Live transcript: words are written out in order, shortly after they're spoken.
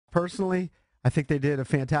personally, I think they did a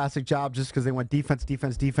fantastic job just because they went defense,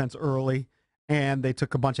 defense, defense early, and they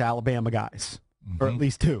took a bunch of Alabama guys, or at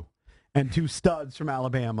least two, and two studs from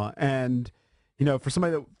Alabama. And, you know, for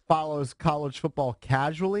somebody that follows college football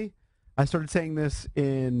casually, I started saying this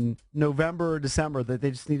in November or December that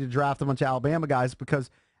they just need to draft a bunch of Alabama guys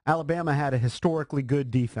because Alabama had a historically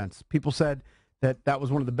good defense. People said that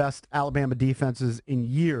was one of the best Alabama defenses in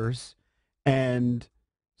years. And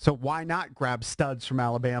so why not grab studs from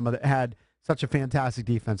Alabama that had such a fantastic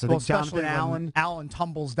defense? I think Jonathan Allen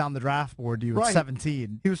tumbles down the draft board to you at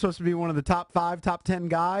 17. He was supposed to be one of the top 5, top 10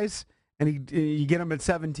 guys, and you get him at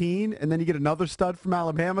 17, and then you get another stud from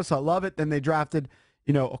Alabama, so I love it. Then they drafted,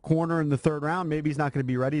 you know, a corner in the 3rd round. Maybe he's not going to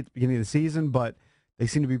be ready at the beginning of the season, but they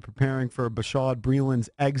seem to be preparing for Bashaud Breeland's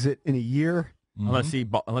exit in a year. Unless he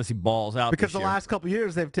balls out because this year. The last couple of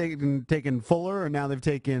years they've taken Fuller, and now they've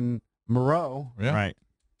taken Moreau. Yeah. Right.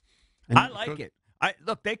 And I like it.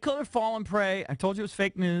 Look, they could have fallen prey. I told you it was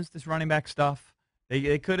fake news, this running back stuff.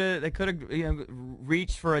 They could have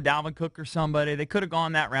reached for a Dalvin Cook or somebody. They could have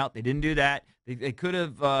gone that route. They didn't do that. They could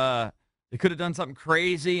have done something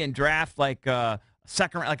crazy and draft like a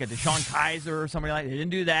second, like a Deshaun Kaiser or somebody like that. They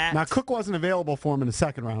didn't do that. Now Cook wasn't available for him in the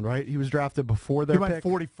 2nd round, right? He was drafted before their pick. He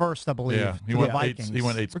went 41st, I believe. Yeah, he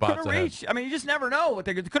went 8 spots ahead. I mean, you just never know what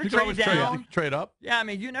they could have traded trade down. Trade up. Yeah, I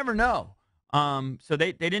mean, you never know. So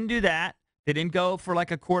they didn't do that. They didn't go for like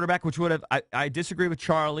a quarterback, which would have, I disagree with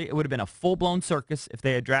Charlie. It would have been a full-blown circus if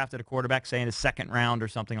they had drafted a quarterback, say, in the 2nd round or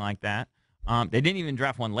something like that. They didn't even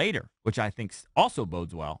draft one later, which I think also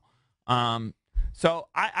bodes well. So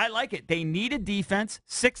I like it. They needed defense.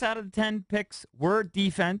 6 out of the 10 picks were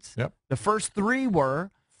defense. Yep. The first 3 were.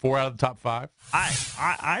 4 out of the top 5.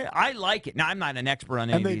 I like it. Now, I'm not an expert on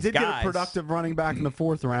any of these guys. And they did get a productive running back in the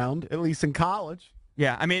 4th round, at least in college.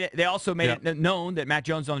 Yeah, I mean, they also made it known that Matt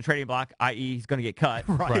Jones is on the trading block, i.e. he's going to get cut.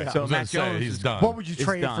 Right. So Matt Jones he's done. What would you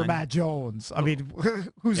trade for Matt Jones? I mean,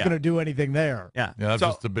 who's going to do anything there? Yeah, that's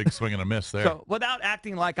just a big swing and a miss there. So without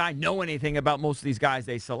acting like I know anything about most of these guys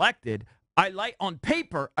they selected, on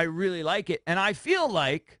paper, I really like it. And I feel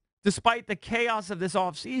like, despite the chaos of this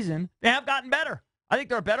offseason, they have gotten better. I think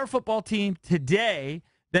they're a better football team today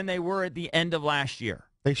than they were at the end of last year.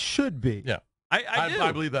 They should be. Yeah. I do.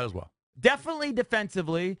 I believe that as well. Definitely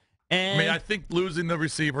defensively. And I mean, I think losing the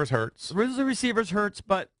receivers hurts. Losing the receivers hurts,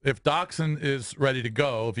 but if Doxson is ready to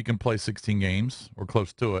go, if he can play 16 games or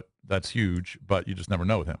close to it, that's huge, but you just never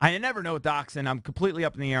know with him. I never know with Doxson. I'm completely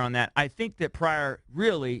up in the air on that. I think that Pryor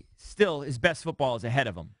really still his best football is ahead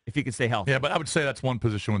of him if he could stay healthy. Yeah, but I would say that's one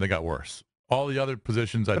position where they got worse. All the other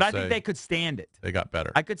positions, But I think they could stand it. They got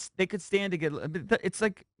better. They could stand to get. It's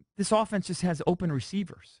like this offense just has open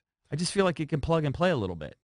receivers. I just feel like it can plug and play a little bit.